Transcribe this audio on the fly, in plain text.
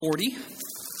40.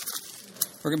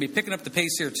 We're going to be picking up the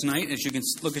pace here tonight. As you can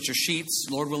look at your sheets,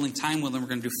 Lord willing, time willing, we're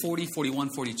going to do 40, 41,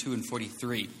 42, and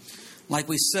 43. Like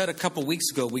we said a couple weeks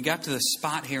ago, we got to the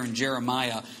spot here in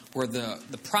Jeremiah where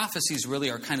the prophecies really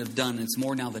are kind of done. It's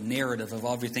more now the narrative of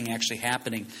everything actually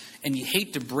happening. And you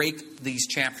hate to break these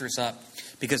chapters up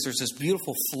because there's this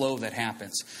beautiful flow that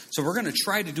happens. So we're going to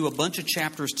try to do a bunch of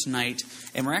chapters tonight,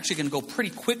 and we're actually going to go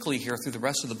pretty quickly here through the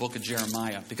rest of the book of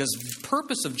Jeremiah, because the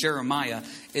purpose of Jeremiah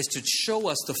is to show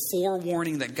us the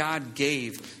forewarning that God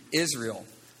gave Israel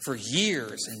for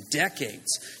years and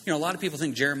decades. You know, a lot of people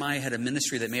think Jeremiah had a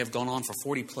ministry that may have gone on for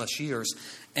 40 plus years,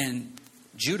 and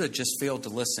Judah just failed to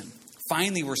listen.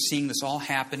 Finally, we're seeing this all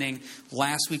happening.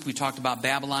 Last week, we talked about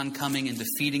Babylon coming and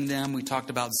defeating them. We talked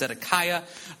about Zedekiah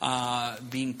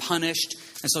being punished.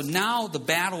 And so now the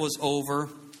battle is over.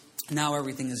 Now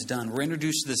everything is done. We're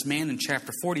introduced to this man in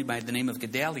chapter 40 by the name of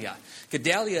Gedaliah.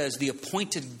 Gedaliah is the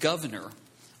appointed governor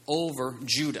over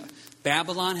Judah.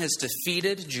 Babylon has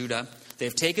defeated Judah.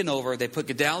 They've taken over. They put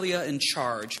Gedaliah in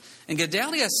charge. And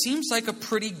Gedaliah seems like a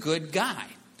pretty good guy.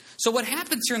 So what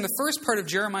happens here in the first part of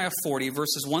Jeremiah 40,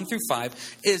 verses 1 through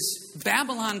 5, is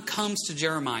Babylon comes to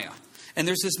Jeremiah. And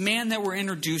there's this man that we're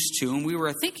introduced to, and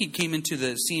I think he came into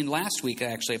the scene last week,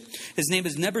 actually. His name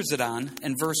is Nebuzaradan,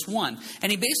 in verse 1.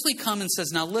 And he basically comes and says,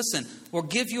 now listen, we'll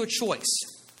give you a choice.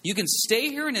 You can stay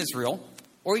here in Israel,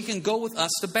 or you can go with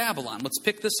us to Babylon. Let's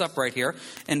pick this up right here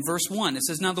in verse 1. It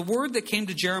says, now the word that came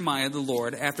to Jeremiah the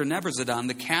Lord after Nebuzaradan,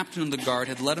 the captain of the guard,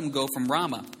 had let him go from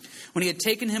Ramah, when he had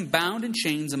taken him bound in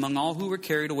chains among all who were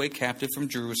carried away captive from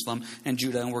Jerusalem and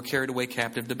Judah and were carried away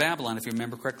captive to Babylon. If you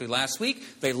remember correctly last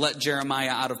week, they let Jeremiah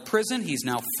out of prison. He's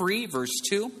now free, verse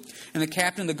 2. And the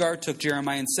captain of the guard took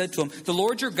Jeremiah and said to him, the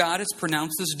Lord your God has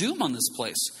pronounced this doom on this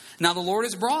place. Now the Lord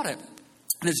has brought it.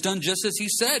 And it's done just as he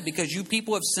said, because you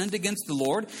people have sinned against the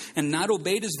Lord and not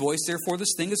obeyed his voice. Therefore,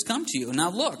 this thing has come to you.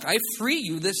 Now, look, I free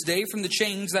you this day from the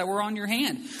chains that were on your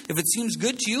hand. If it seems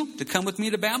good to you to come with me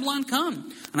to Babylon,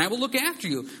 come, and I will look after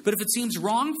you. But if it seems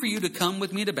wrong for you to come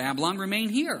with me to Babylon, remain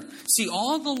here. See,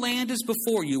 all the land is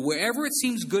before you. Wherever it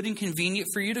seems good and convenient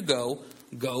for you to go,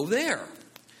 go there.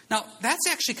 Now, that's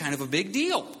actually kind of a big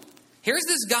deal. Here's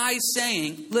this guy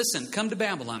saying, listen, come to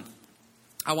Babylon.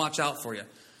 I'll watch out for you.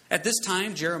 At this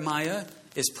time, Jeremiah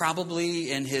is probably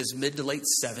in his mid to late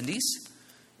 70s.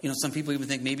 You know, some people even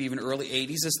think maybe even early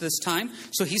 80s is this time.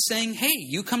 So he's saying, hey,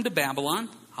 you come to Babylon,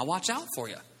 I'll watch out for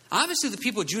you. Obviously, the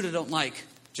people of Judah don't like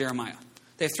Jeremiah.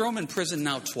 They throw him in prison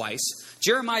now twice.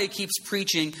 Jeremiah keeps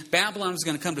preaching, Babylon is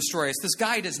going to come destroy us. This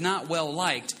guy is not well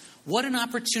liked. What an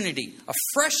opportunity, a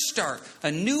fresh start, a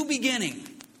new beginning.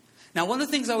 Now, one of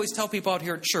the things I always tell people out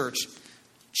here at church,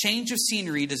 change of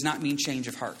scenery does not mean change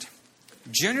of heart.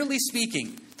 Generally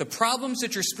speaking, the problems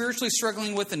that you're spiritually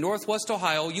struggling with in Northwest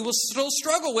Ohio, you will still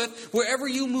struggle with wherever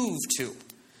you move to,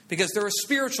 because they're a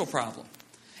spiritual problem.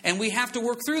 And we have to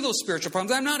work through those spiritual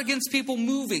problems. I'm not against people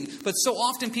moving, but so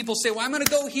often people say, well, I'm going to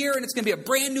go here and it's going to be a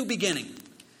brand new beginning.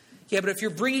 Yeah, but if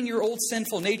you're bringing your old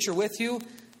sinful nature with you,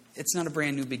 it's not a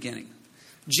brand new beginning.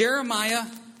 Jeremiah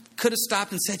could have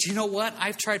stopped and said, you know what?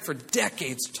 I've tried for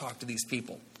decades to talk to these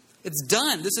people. It's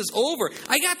done. This is over.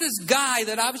 I got this guy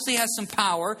that obviously has some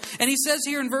power. And he says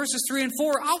here in verses 3 and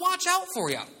 4, I'll watch out for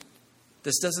you.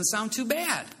 This doesn't sound too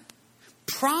bad.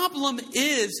 Problem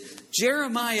is,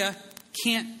 Jeremiah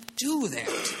can't do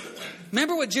that.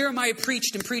 Remember what Jeremiah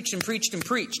preached and preached and preached and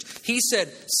preached. He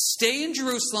said, stay in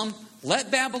Jerusalem.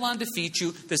 Let Babylon defeat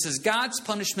you. This is God's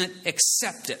punishment.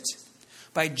 Accept it.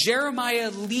 By Jeremiah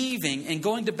leaving and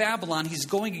going to Babylon, he's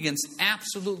going against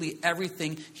absolutely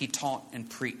everything he taught and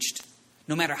preached.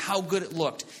 No matter how good it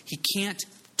looked, he can't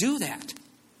do that.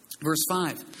 Verse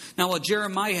 5. Now, while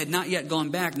Jeremiah had not yet gone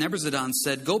back, Nebuzaradan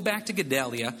said, go back to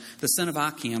Gedaliah, the son of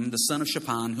Achim, the son of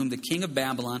Shaphan, whom the king of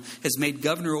Babylon has made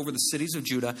governor over the cities of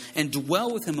Judah, and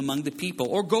dwell with him among the people,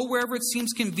 or go wherever it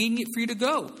seems convenient for you to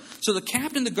go. So the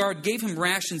captain of the guard gave him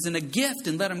rations and a gift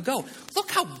and let him go.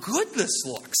 Look how good this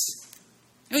looks.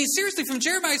 I mean, seriously, from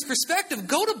Jeremiah's perspective,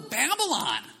 go to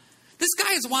Babylon. This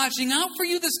guy is watching out for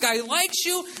you. This guy likes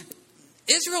you.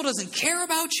 Israel doesn't care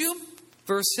about you.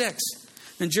 Verse 6.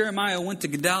 Then Jeremiah went to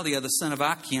Gedaliah, the son of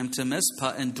Achim, to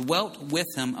Mizpah, and dwelt with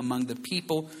him among the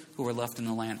people who were left in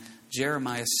the land.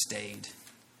 Jeremiah stayed.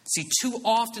 See, too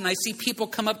often I see people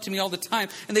come up to me all the time,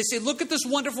 and they say, look at this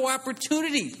wonderful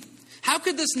opportunity. How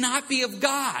could this not be of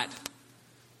God?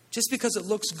 Just because it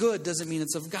looks good doesn't mean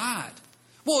it's of God.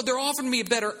 Well, they're offering me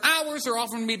better hours, they're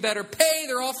offering me better pay,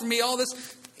 they're offering me all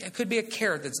this. It could be a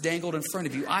carrot that's dangled in front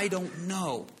of you. I don't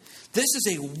know. This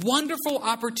is a wonderful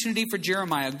opportunity for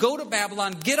Jeremiah. Go to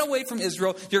Babylon, get away from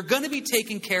Israel. You're going to be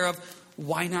taken care of.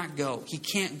 why not go? He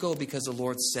can't go because the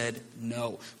Lord said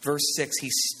no. Verse 6, he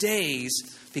stays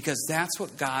because that's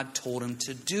what God told him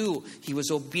to do. He was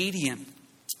obedient.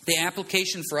 The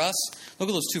application for us, look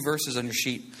at those two verses on your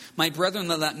sheet. My brethren,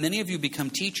 let many of you become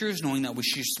teachers, knowing that we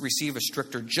should receive a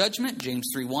stricter judgment,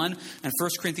 James 3:1, and 1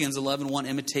 Corinthians 11:1,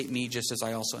 imitate me just as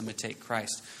I also imitate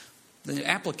Christ. The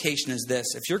application is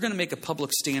this: if you're going to make a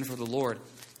public stand for the Lord,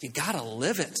 you got to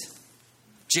live it.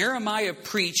 Jeremiah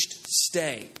preached,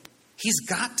 stay. He's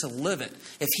got to live it.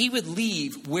 If he would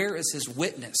leave, where is his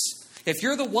witness? If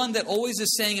you're the one that always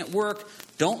is saying at work,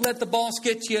 don't let the boss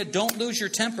get to you, don't lose your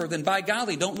temper, then by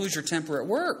golly, don't lose your temper at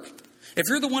work. If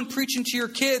you're the one preaching to your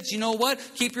kids, you know what?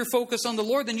 Keep your focus on the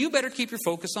Lord, then you better keep your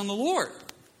focus on the Lord.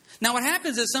 Now what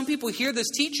happens is some people hear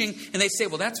this teaching and they say,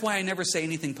 well, that's why I never say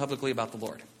anything publicly about the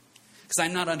Lord, because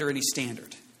I'm not under any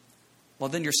standard. Well,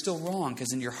 then you're still wrong,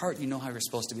 because in your heart you know how you're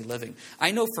supposed to be living.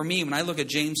 I know for me, when I look at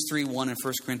James 3:1 and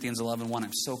 1 Corinthians 11:1,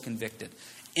 I'm so convicted.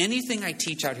 Anything I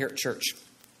teach out here at church,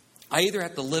 I either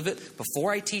have to live it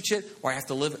before I teach it, or I have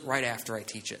to live it right after I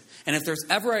teach it. And if there's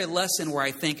ever a lesson where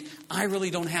I think, I really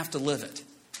don't have to live it,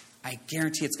 I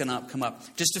guarantee it's going to come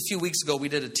up. Just a few weeks ago, we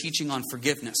did a teaching on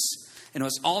forgiveness. And it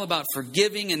was all about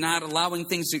forgiving and not allowing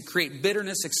things to create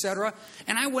bitterness, etc.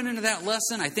 And I went into that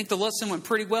lesson. I think the lesson went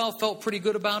pretty well, felt pretty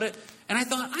good about it. And I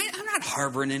thought, I'm not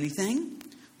harboring anything.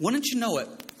 Wouldn't you know it?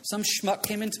 Some schmuck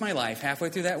came into my life halfway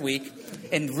through that week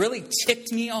and really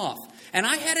ticked me off. And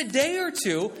I had a day or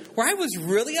two where I was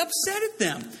really upset at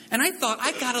them. And I thought,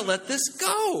 I got to let this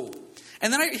go.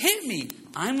 And then it hit me.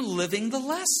 I'm living the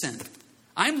lesson.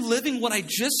 I'm living what I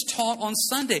just taught on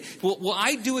Sunday. Will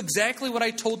I do exactly what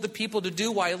I told the people to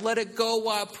do? Will I let it go? Will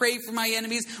I pray for my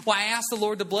enemies? Will I ask the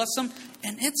Lord to bless them?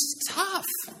 And it's tough.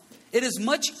 It is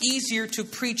much easier to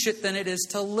preach it than it is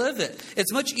to live it.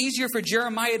 It's much easier for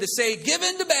Jeremiah to say, give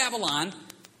in to Babylon,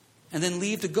 and then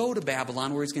leave to go to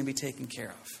Babylon where he's going to be taken care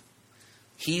of.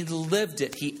 He lived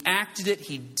it. He acted it.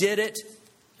 He did it.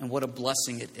 And what a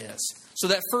blessing it is. So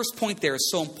that first point there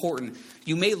is so important.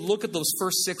 You may look at those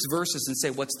first 6 verses and say,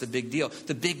 what's the big deal?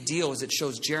 The big deal is it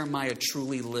shows Jeremiah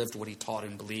truly lived what he taught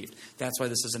and believed. That's why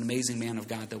this is an amazing man of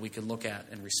God that we can look at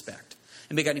and respect.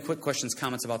 Anybody got any quick questions,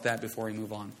 comments about that before we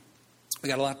move on? We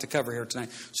got a lot to cover here tonight.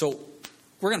 So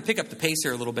we're going to pick up the pace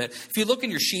here a little bit. If you look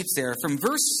in your sheets there, from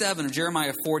verse 7 of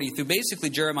Jeremiah 40 through basically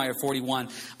Jeremiah 41,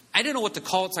 I didn't know what to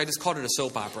call it, so I just called it a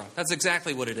soap opera. That's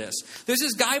exactly what it is. There's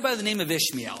this guy by the name of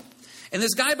Ishmael. And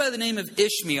this guy by the name of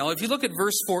Ishmael, if you look at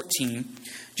verse 14,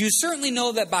 do you certainly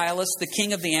know that Baalis, the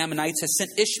king of the Ammonites, has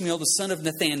sent Ishmael, the son of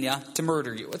Nethaniah, to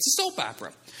murder you? It's a soap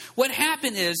opera. What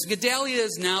happened is Gedaliah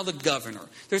is now the governor.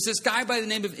 There's this guy by the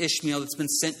name of Ishmael that's been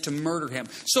sent to murder him.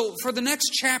 So for the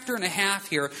next chapter and a half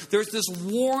here, there's this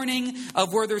warning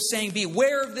of where they're saying,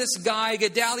 beware of this guy.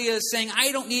 Gedaliah is saying,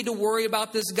 I don't need to worry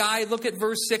about this guy. Look at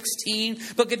verse 16.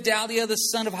 But Gedaliah, the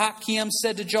son of Hakim,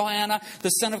 said to Joanna, the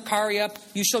son of Kareah,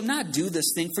 you shall not do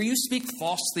this thing, for you speak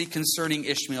falsely concerning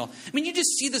Ishmael. I mean, you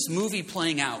just see this movie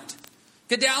playing out.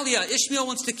 Gedaliah, Ishmael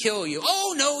wants to kill you.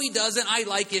 Oh, no, he doesn't. I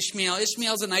like Ishmael.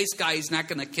 Ishmael's a nice guy. He's not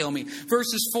going to kill me.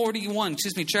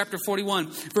 Chapter 41,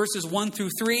 verses 1 through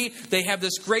 3. They have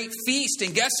this great feast.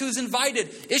 And guess who's invited?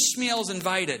 Ishmael's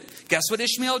invited. Guess what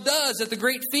Ishmael does at the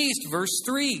great feast? Verse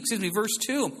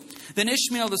 2. Then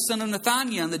Ishmael, the son of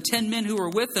Nethaniah, and the 10 men who were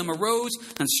with him arose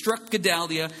and struck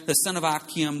Gedaliah, the son of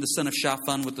Achim, the son of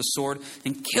Shaphan, with the sword,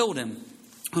 and killed him,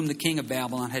 whom the king of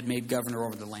Babylon had made governor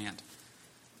over the land.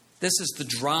 This is the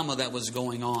drama that was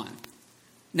going on.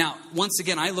 Now, once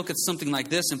again, I look at something like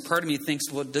this, and part of me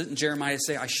thinks, well, didn't Jeremiah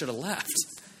say I should have left?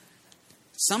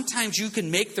 Sometimes you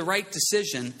can make the right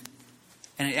decision,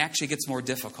 and it actually gets more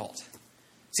difficult.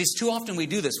 See, too often we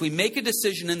do this. We make a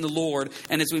decision in the Lord,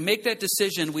 and as we make that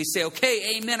decision, we say,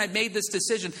 okay, amen, I've made this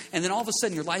decision. And then all of a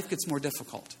sudden, your life gets more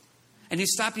difficult. And you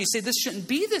stop and you say, this shouldn't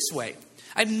be this way.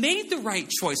 I made the right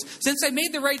choice. Since I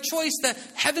made the right choice, the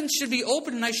heavens should be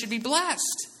open and I should be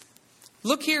blessed.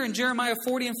 Look here in Jeremiah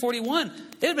 40 and 41. It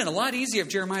would have been a lot easier if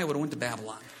Jeremiah would have went to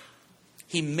Babylon.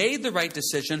 He made the right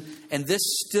decision, and this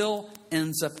still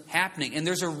ends up happening. And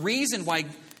there's a reason why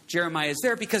Jeremiah is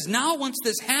there, because now once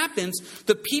this happens,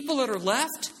 the people that are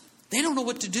left, they don't know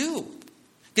what to do.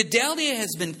 Gedaliah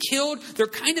has been killed. They're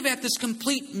kind of at this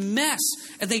complete mess,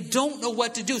 and they don't know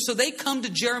what to do. So they come to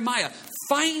Jeremiah.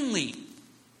 Finally,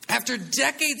 after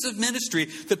decades of ministry,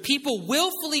 the people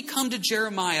willfully come to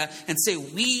Jeremiah and say,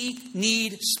 we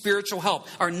need spiritual help.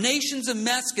 Our nation's a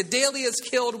mess. Gedaliah is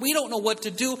killed. We don't know what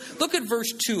to do. Look at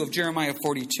verse 2 of Jeremiah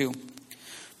 42.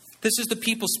 This is the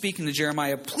people speaking to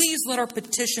Jeremiah. Please let our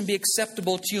petition be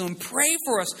acceptable to you and pray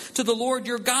for us to the Lord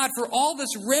your God for all this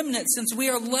remnant, since we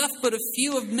are left but a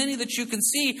few of many that you can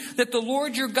see, that the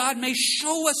Lord your God may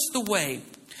show us the way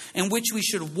in which we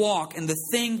should walk and the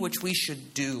thing which we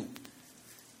should do.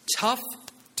 Tough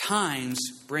times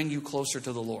bring you closer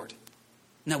to the Lord.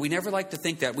 Now, we never like to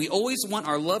think that. We always want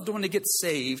our loved one to get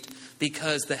saved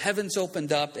because the heavens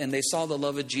opened up and they saw the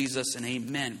love of Jesus, and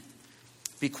amen.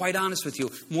 Be quite honest with you,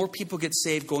 more people get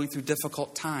saved going through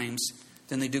difficult times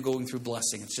than they do going through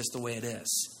blessing. It's just the way it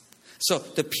is. So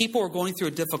the people are going through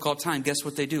a difficult time. Guess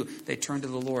what they do? They turn to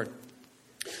the Lord.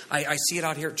 I see it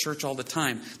out here at church all the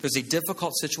time. There's a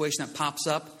difficult situation that pops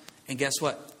up, and guess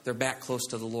what? They're back close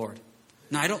to the Lord.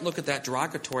 Now, I don't look at that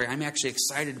derogatory. I'm actually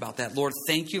excited about that. Lord,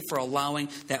 thank you for allowing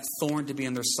that thorn to be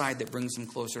on their side that brings them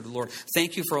closer to the Lord.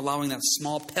 Thank you for allowing that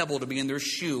small pebble to be in their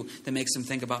shoe that makes them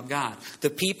think about God. The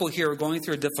people here are going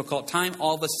through a difficult time.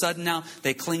 All of a sudden now,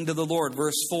 they cling to the Lord.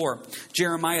 Verse 4,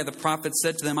 Jeremiah the prophet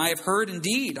said to them, I have heard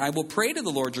indeed. I will pray to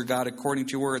the Lord your God according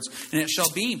to your words. And it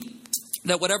shall be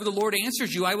that whatever the Lord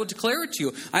answers you, I will declare it to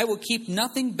you. I will keep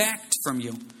nothing back from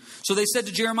you. So they said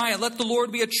to Jeremiah, let the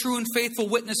Lord be a true and faithful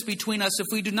witness between us if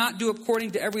we do not do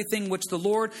according to everything which the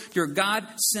Lord your God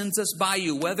sends us by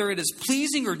you. Whether it is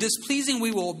pleasing or displeasing,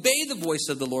 we will obey the voice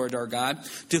of the Lord our God,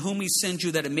 to whom he sends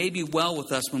you, that it may be well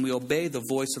with us when we obey the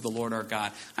voice of the Lord our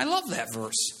God. I love that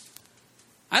verse.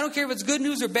 I don't care if it's good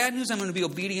news or bad news, I'm going to be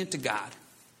obedient to God.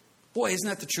 Boy, isn't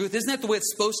that the truth? Isn't that the way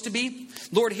it's supposed to be?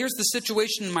 Lord, here's the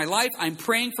situation in my life. I'm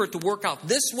praying for it to work out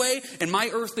this way in my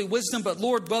earthly wisdom. But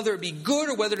Lord, whether it be good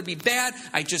or whether it be bad,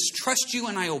 I just trust you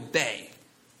and I obey.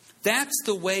 That's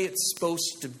the way it's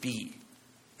supposed to be.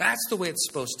 That's the way it's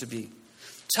supposed to be.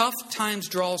 Tough times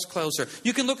draw us closer.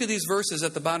 You can look at these verses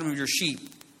at the bottom of your sheet.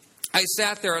 I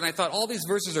sat there and I thought all these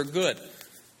verses are good.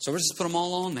 So we'll just put them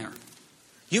all on there.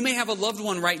 You may have a loved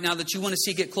one right now that you want to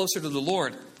see get closer to the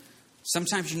Lord.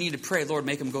 Sometimes you need to pray, Lord,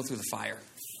 make them go through the fire.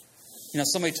 You know,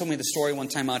 somebody told me the story one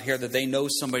time out here that they know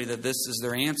somebody that this is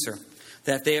their answer.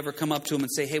 That if they ever come up to them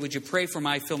and say, hey, would you pray for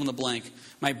my fill in the blank,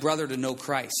 my brother to know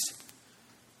Christ?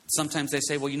 Sometimes they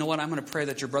say, well, you know what? I'm going to pray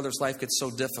that your brother's life gets so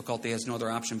difficult that he has no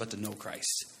other option but to know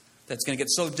Christ. That's going to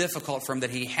get so difficult for him that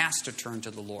he has to turn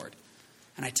to the Lord.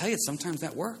 And I tell you, sometimes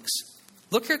that works.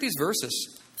 Look here at these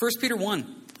verses. 1 Peter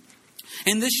 1.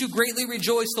 And this you greatly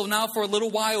rejoice, though now for a little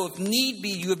while, if need be,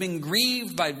 you have been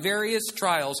grieved by various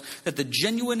trials, that the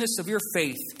genuineness of your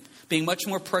faith, being much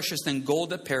more precious than gold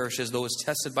that perishes, though is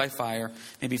tested by fire,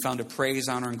 may be found to praise,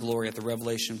 honor, and glory at the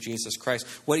revelation of Jesus Christ.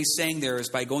 What he's saying there is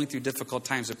by going through difficult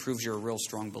times, it proves you're a real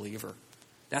strong believer.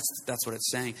 That's what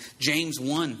it's saying. James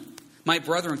 1. My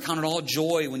brethren, count it all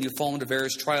joy when you fall into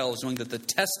various trials, knowing that the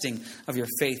testing of your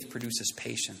faith produces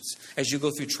patience. As you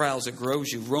go through trials, it grows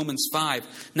you. Romans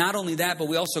 5. Not only that, but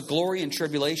we also glory in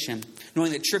tribulation,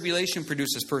 knowing that tribulation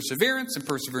produces perseverance, and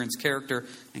perseverance character,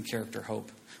 and character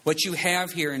hope. What you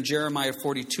have here in Jeremiah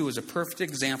 42 is a perfect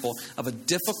example of a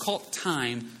difficult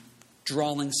time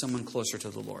drawing someone closer to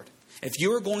the Lord. If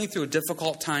you are going through a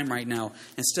difficult time right now,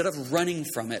 instead of running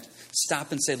from it,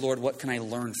 stop and say, Lord, what can I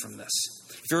learn from this?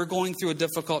 If you're going through a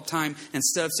difficult time,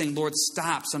 instead of saying, Lord,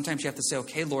 stop, sometimes you have to say,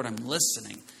 okay, Lord, I'm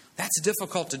listening. That's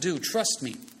difficult to do. Trust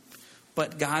me.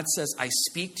 But God says, I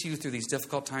speak to you through these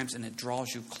difficult times, and it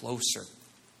draws you closer.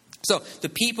 So the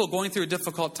people going through a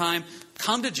difficult time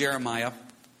come to Jeremiah.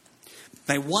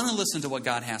 They want to listen to what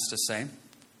God has to say.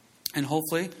 And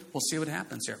hopefully we'll see what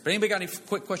happens here. But anybody got any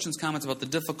quick questions, comments about the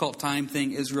difficult time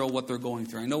thing, Israel, what they're going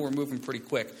through? I know we're moving pretty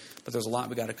quick, but there's a lot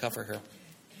we got to cover here.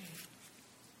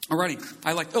 Alrighty.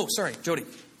 Sorry, Jody.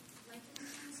 Like in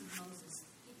the times of Moses,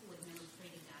 people would never pray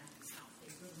to God themselves.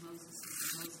 They go to Moses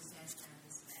and Moses asked God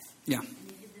this back. Yeah. And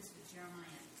they did this with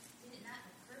Jeremiah. Did it not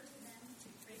occur to them to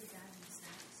pray to God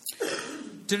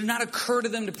themselves? Did it not occur to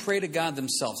them to pray to God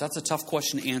themselves? That's a tough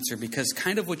question to answer, because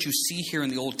kind of what you see here in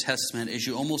the Old Testament is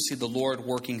you almost see the Lord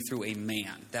working through a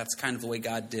man. That's kind of the way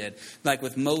God did. Like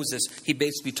with Moses, he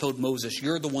basically told Moses,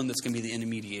 you're the one that's going to be the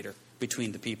intermediator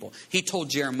between the people. He told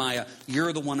Jeremiah,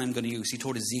 you're the one I'm going to use. He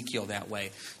told Ezekiel that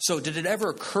way. So did it ever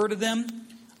occur to them?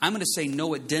 I'm going to say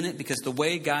no, it didn't, because the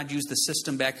way God used the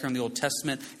system back here in the Old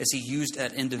Testament is he used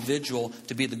that individual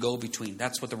to be the go-between.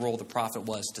 That's what the role of the prophet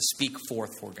was, to speak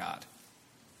forth for God.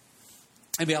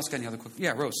 Anybody else got any other quick?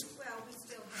 Yeah, Rose. Well, we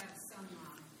still have some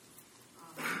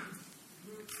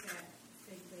groups that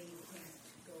think they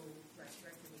can't go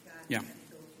directly to God. Yeah. They have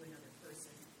to go to another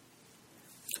person.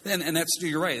 And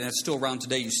you're right, and that's still around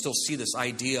today. You still see this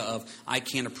idea of, I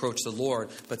can't approach the Lord,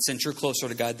 but since you're closer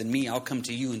to God than me, I'll come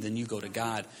to you and then you go to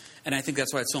God. And I think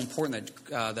that's why it's so important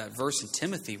that verse in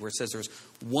Timothy where it says there's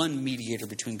one mediator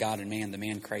between God and man, the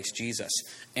man Christ Jesus.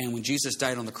 And when Jesus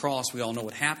died on the cross, we all know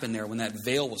what happened there. When that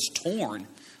veil was torn,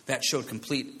 that showed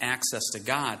complete access to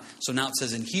God. So now it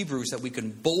says in Hebrews that we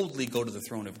can boldly go to the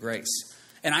throne of grace.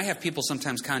 And I have people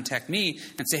sometimes contact me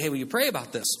and say, hey, will you pray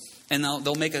about this? And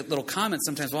they'll make a little comment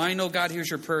sometimes, well, I know God hears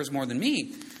your prayers more than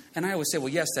me. And I always say, well,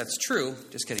 yes, that's true.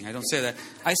 Just kidding. I don't say that.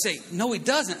 I say, no, he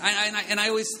doesn't.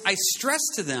 I stress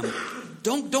to them,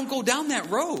 don't go down that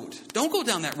road. Don't go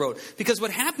down that road. Because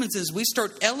what happens is we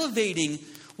start elevating,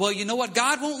 well, you know what?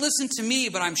 God won't listen to me,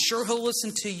 but I'm sure he'll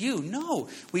listen to you. No,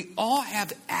 we all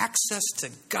have access to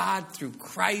God through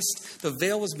Christ. The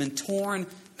veil has been torn.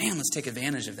 Man, let's take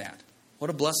advantage of that. What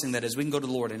a blessing that is. We can go to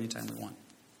the Lord anytime we want.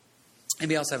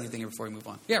 Anybody else have anything here before we move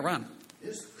on? Yeah, Ron.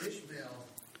 This Ishmael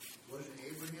wasn't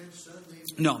Abraham's son?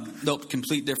 No,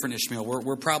 complete different Ishmael.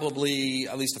 We're probably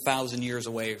at least 1,000 years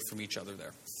away from each other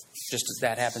there. Just as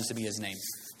that happens to be his name.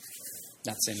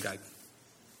 Not the same guy.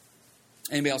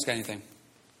 Anybody else got anything?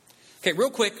 Okay, real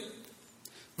quick.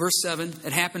 Verse 7.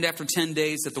 It happened after 10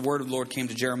 days that the word of the Lord came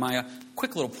to Jeremiah.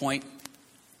 Quick little point.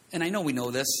 And I know we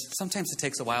know this. Sometimes it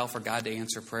takes a while for God to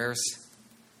answer prayers.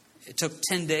 It took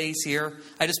 10 days here.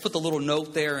 I just put the little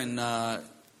note there in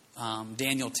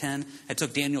Daniel 10. It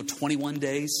took Daniel 21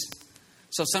 days.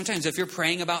 So sometimes if you're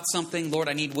praying about something, Lord,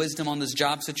 I need wisdom on this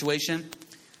job situation,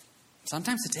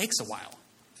 sometimes it takes a while.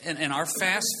 In our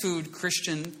fast food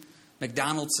Christian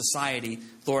McDonald's society,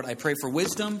 Lord, I pray for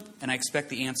wisdom and I expect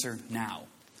the answer now.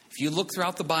 If you look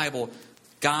throughout the Bible,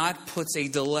 God puts a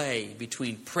delay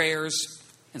between prayers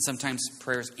and sometimes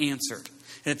prayers answered.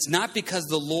 And it's not because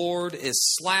the Lord is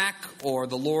slack or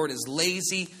the Lord is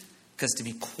lazy. Because to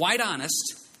be quite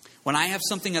honest, when I have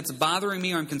something that's bothering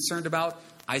me or I'm concerned about,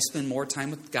 I spend more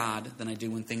time with God than I do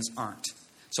when things aren't.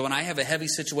 So when I have a heavy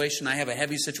situation,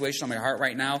 on my heart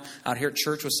right now, out here at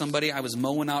church with somebody. I was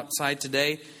mowing outside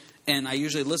today, and I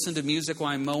usually listen to music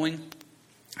while I'm mowing.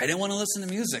 I didn't want to listen to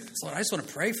music. So I just want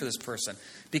to pray for this person.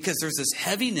 Because there's this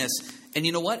heaviness. And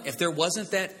you know what? If there wasn't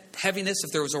that heaviness,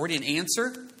 if there was already an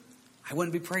answer, I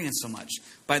wouldn't be praying so much.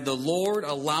 By the Lord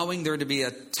allowing there to be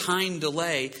a time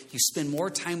delay, you spend more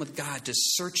time with God just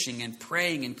searching and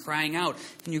praying and crying out,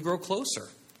 and you grow closer.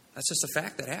 That's just a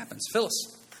fact that happens. Phyllis.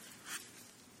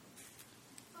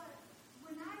 But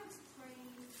when I was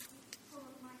praying for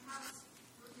my house,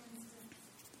 for instance,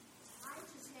 I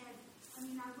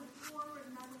would forward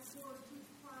and I would forward through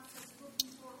the process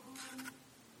looking for a home.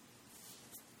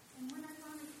 And when I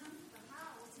finally come to the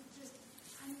house, it just,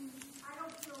 I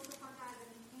don't feel as if I got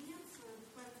an answer,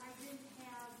 but I didn't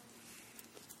have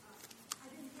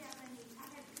any,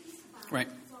 I had peace about Right.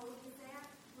 it. So was that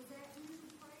usually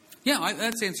prayer? Yeah,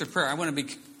 that's answered prayer. I want to be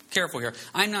careful here.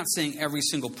 I'm not saying every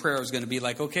single prayer is going to be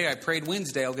like, okay, I prayed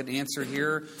Wednesday, I'll get an answer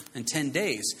here in 10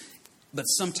 days. But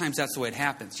sometimes that's the way it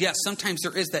happens. Yes, sometimes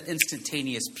there is that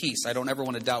instantaneous peace. I don't ever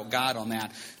want to doubt God on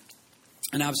that.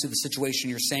 And obviously the situation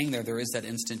you're saying there is that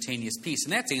instantaneous peace.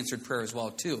 And that's answered prayer as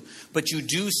well too. But you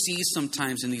do see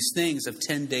sometimes in these things of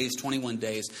 10 days, 21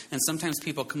 days. And sometimes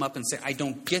people come up and say, I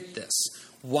don't get this.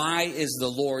 Why is the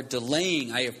Lord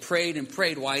delaying? I have prayed and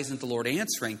prayed. Why isn't the Lord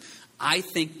answering? I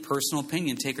think, personal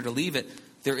opinion, take it or leave it,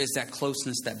 there is that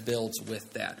closeness that builds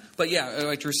with that. But yeah,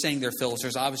 like you're saying there, Phyllis,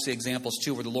 there's obviously examples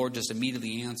too where the Lord just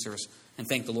immediately answers, and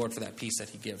thank the Lord for that peace that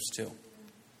he gives too.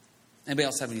 Anybody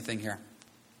else have anything here?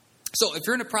 So if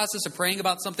you're in the process of praying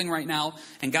about something right now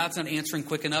and God's not answering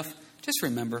quick enough, just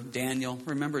remember Daniel,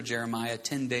 remember Jeremiah,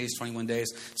 10 days, 21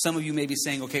 days. Some of you may be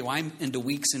saying, okay, well, I'm into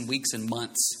weeks and weeks and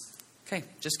months. Okay,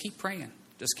 just keep praying.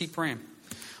 Just keep praying.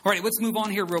 All right, let's move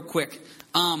on here real quick.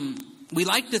 We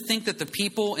like to think that the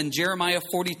people in Jeremiah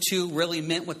 42 really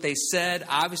meant what they said.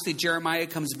 Obviously, Jeremiah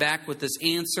comes back with this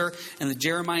answer, and the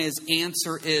Jeremiah's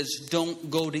answer is, don't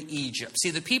go to Egypt.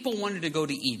 See, the people wanted to go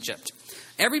to Egypt.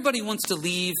 Everybody wants to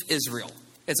leave Israel.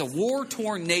 It's a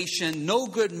war-torn nation, no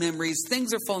good memories,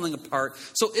 things are falling apart.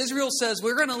 So Israel says,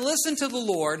 we're going to listen to the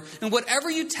Lord, and whatever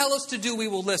you tell us to do, we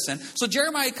will listen. So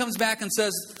Jeremiah comes back and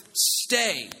says,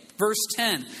 stay. Verse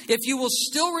 10, if you will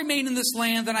still remain in this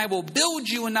land, then I will build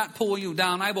you and not pull you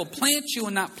down. I will plant you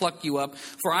and not pluck you up,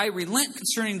 for I relent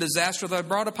concerning the disaster that I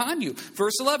brought upon you.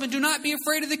 Verse 11, do not be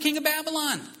afraid of the king of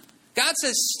Babylon. God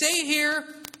says, stay here.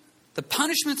 The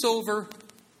punishment's over.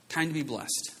 Time to be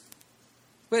blessed.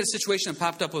 We had a situation that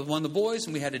popped up with one of the boys,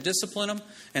 and we had to discipline him.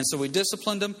 And so we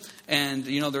disciplined him. And,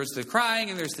 there's the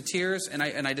crying and there's the tears. And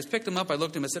I just picked him up. I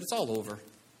looked at him and said, it's all over.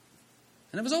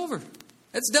 And it was over.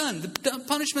 It's done. The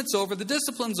punishment's over. The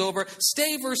discipline's over.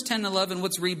 Stay, verse 10 and 11.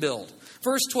 Let's rebuild.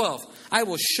 Verse 12. I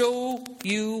will show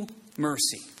you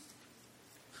mercy.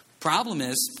 Problem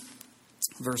is,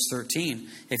 verse 13.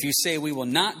 If you say we will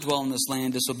not dwell in this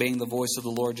land, disobeying the voice of the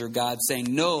Lord your God,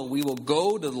 saying, no, we will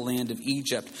go to the land of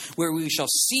Egypt, where we shall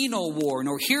see no war,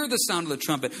 nor hear the sound of the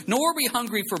trumpet, nor be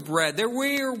hungry for bread, there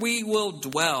where we will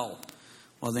dwell.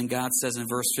 Well, then God says in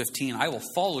verse 15, I will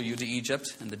follow you to Egypt,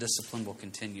 and the discipline will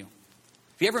continue.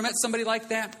 Have you ever met somebody like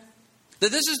that?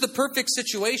 That this is the perfect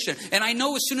situation. And I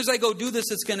know as soon as I go do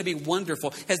this, it's going to be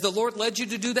wonderful. Has the Lord led you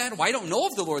to do that? Well, I don't know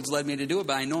if the Lord's led me to do it,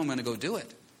 but I know I'm going to go do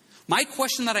it. My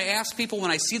question that I ask people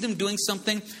when I see them doing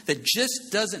something that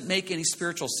just doesn't make any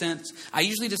spiritual sense, I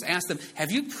usually just ask them,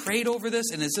 have you prayed over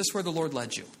this? And is this where the Lord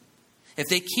led you? If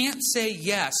they can't say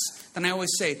yes, then I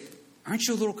always say, aren't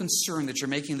you a little concerned that you're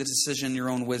making the decision in your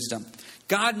own wisdom?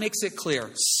 God makes it clear.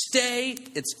 Stay.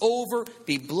 It's over.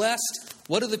 Be blessed.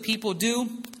 What do the people do?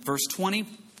 Verse 20.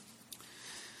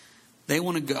 They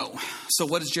want to go. So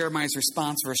what is Jeremiah's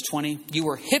response? Verse 20. You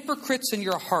were hypocrites in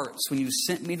your hearts when you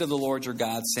sent me to the Lord your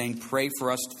God, saying, pray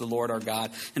for us to the Lord our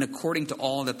God, and according to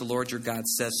all that the Lord your God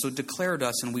says. So declare to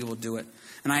us, and we will do it.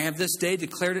 And I have this day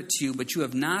declared it to you, but you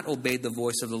have not obeyed the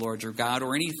voice of the Lord your God,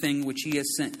 or anything which he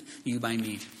has sent you by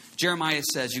me. Jeremiah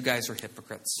says, you guys are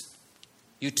hypocrites.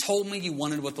 You told me you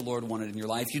wanted what the Lord wanted in your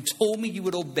life. You told me you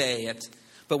would obey it.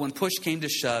 But when push came to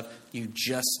shove, you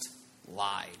just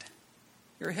lied.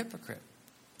 You're a hypocrite.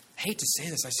 I hate to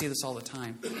say this. I say this all the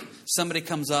time. Somebody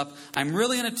comes up. I'm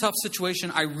really in a tough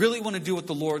situation. I really want to do what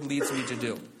the Lord leads me to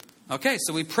do. Okay,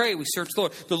 so we pray. We search the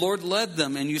Lord. The Lord led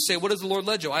them. And you say, what does the Lord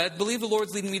lead you? I believe the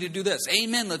Lord's leading me to do this.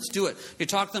 Amen. Let's do it. You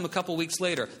talk to them a couple weeks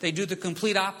later. They do the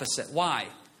complete opposite. Why?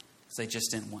 Because they just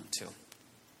didn't want to.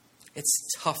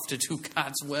 It's tough to do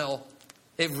God's will.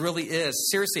 It really is.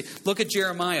 Seriously, look at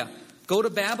Jeremiah. Go to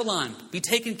Babylon. Be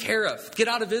taken care of. Get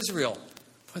out of Israel.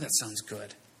 Boy, that sounds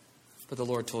good. But the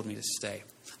Lord told me to stay.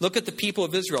 Look at the people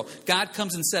of Israel. God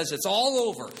comes and says, it's all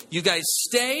over. You guys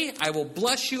stay. I will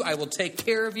bless you. I will take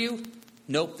care of you.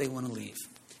 Nope, they want to leave.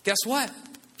 Guess what?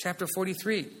 Chapter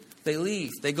 43. They leave.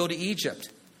 They go to Egypt.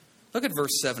 Look at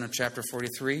verse 7 of chapter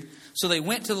 43. So they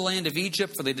went to the land of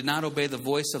Egypt, for they did not obey the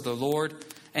voice of the Lord.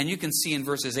 And you can see in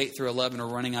verses 8 through 11, we're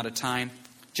running out of time.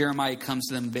 Jeremiah comes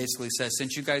to them and basically says,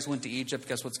 since you guys went to Egypt,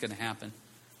 guess what's going to happen?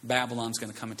 Babylon's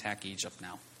going to come attack Egypt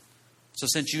now. So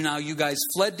since you guys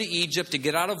fled to Egypt to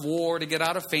get out of war, to get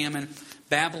out of famine,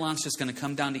 Babylon's just going to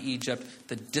come down to Egypt.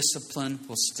 The discipline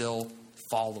will still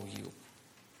follow you.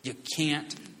 You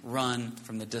can't run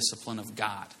from the discipline of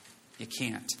God. You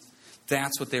can't.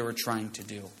 That's what they were trying to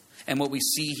do. And what we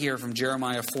see here from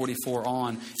Jeremiah 44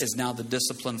 on is now the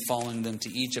discipline following them to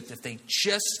Egypt. If they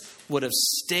just would have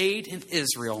stayed in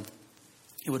Israel,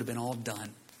 it would have been all done.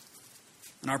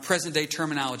 In our present day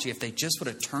terminology, if they just would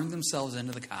have turned themselves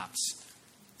into the cops,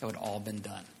 that would have all been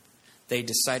done. They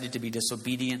decided to be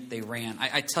disobedient. They ran.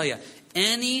 I tell you,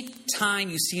 any time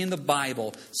you see in the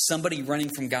Bible somebody running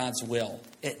from God's will,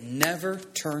 it never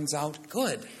turns out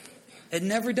good. It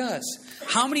never does.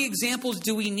 How many examples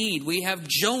do we need? We have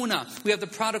Jonah. We have the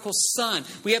prodigal son.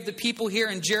 We have the people here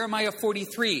in Jeremiah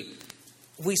 43.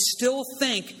 We still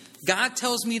think God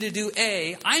tells me to do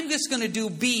A, I'm just going to do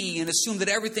B and assume that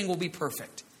everything will be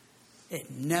perfect.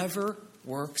 It never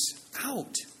works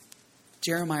out.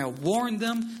 Jeremiah warned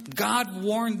them. God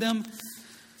warned them.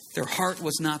 Their heart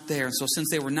was not there. And so since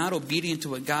they were not obedient to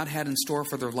what God had in store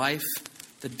for their life,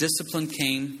 the discipline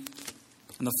came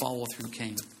and the follow-through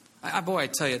came. I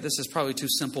tell you, this is probably too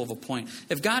simple of a point.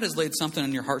 If God has laid something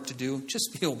in your heart to do,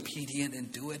 just be obedient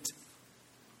and do it.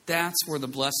 That's where the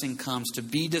blessing comes. To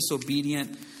be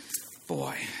disobedient,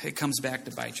 boy, it comes back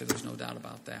to bite you. There's no doubt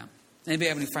about that. Anybody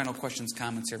have any final questions,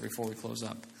 comments here before we close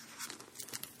up?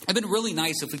 It'd been really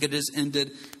nice if we could just ended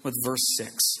with verse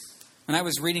 6. When I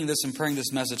was reading this and praying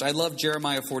this message, I love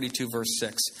Jeremiah 42, verse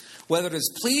 6. Whether it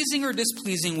is pleasing or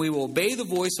displeasing, we will obey the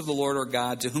voice of the Lord our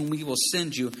God, to whom we will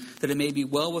send you, that it may be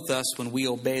well with us when we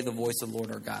obey the voice of the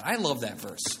Lord our God. I love that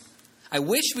verse. I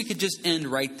wish we could just end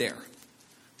right there.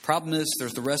 Problem is,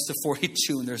 there's the rest of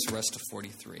 42 and there's the rest of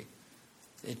 43.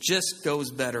 It just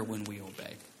goes better when we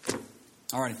obey.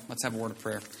 All right, let's have a word of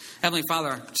prayer. Heavenly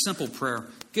Father, simple prayer.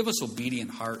 Give us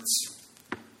obedient hearts.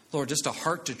 Lord, just a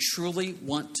heart to truly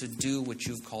want to do what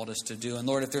you've called us to do. And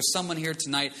Lord, if there's someone here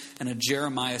tonight in a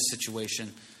Jeremiah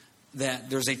situation, that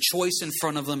there's a choice in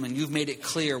front of them and you've made it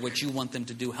clear what you want them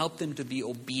to do, help them to be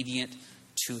obedient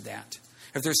to that.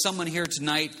 If there's someone here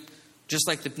tonight, just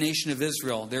like the nation of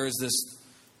Israel, there's this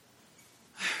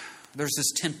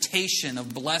temptation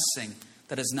of blessing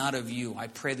that is not of you. I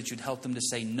pray that you'd help them to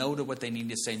say no to what they need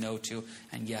to say no to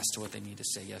and yes to what they need to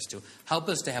say yes to. Help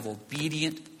us to have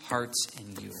obedient hearts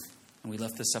in you. And we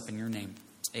lift this up in your name.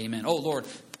 Amen. Oh, Lord,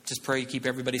 just pray you keep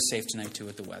everybody safe tonight, too,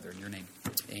 with the weather. In your name.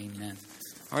 Amen.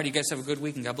 All right, you guys have a good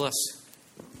week, and God bless.